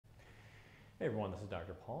Hey everyone, this is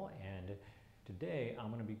Dr. Paul, and today I'm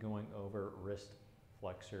going to be going over wrist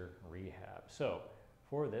flexor rehab. So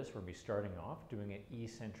for this, we're going to be starting off doing an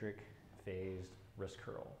eccentric phased wrist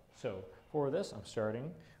curl. So for this, I'm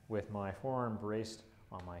starting with my forearm braced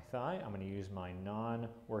on my thigh. I'm going to use my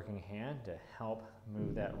non-working hand to help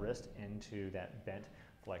move that wrist into that bent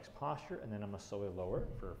flex posture, and then I'm going to slowly lower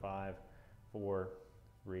for 5, 4,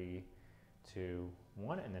 3, 2,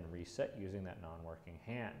 1, and then reset using that non-working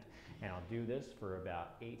hand. And I'll do this for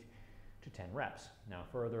about 8 to 10 reps. Now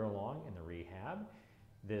further along in the rehab,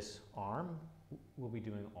 this arm will be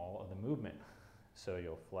doing all of the movement. So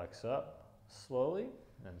you'll flex up slowly,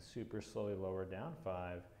 then super slowly lower down,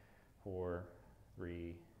 5, 4,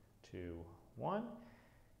 3, 2, 1,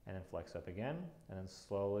 and then flex up again, and then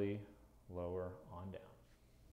slowly lower on down.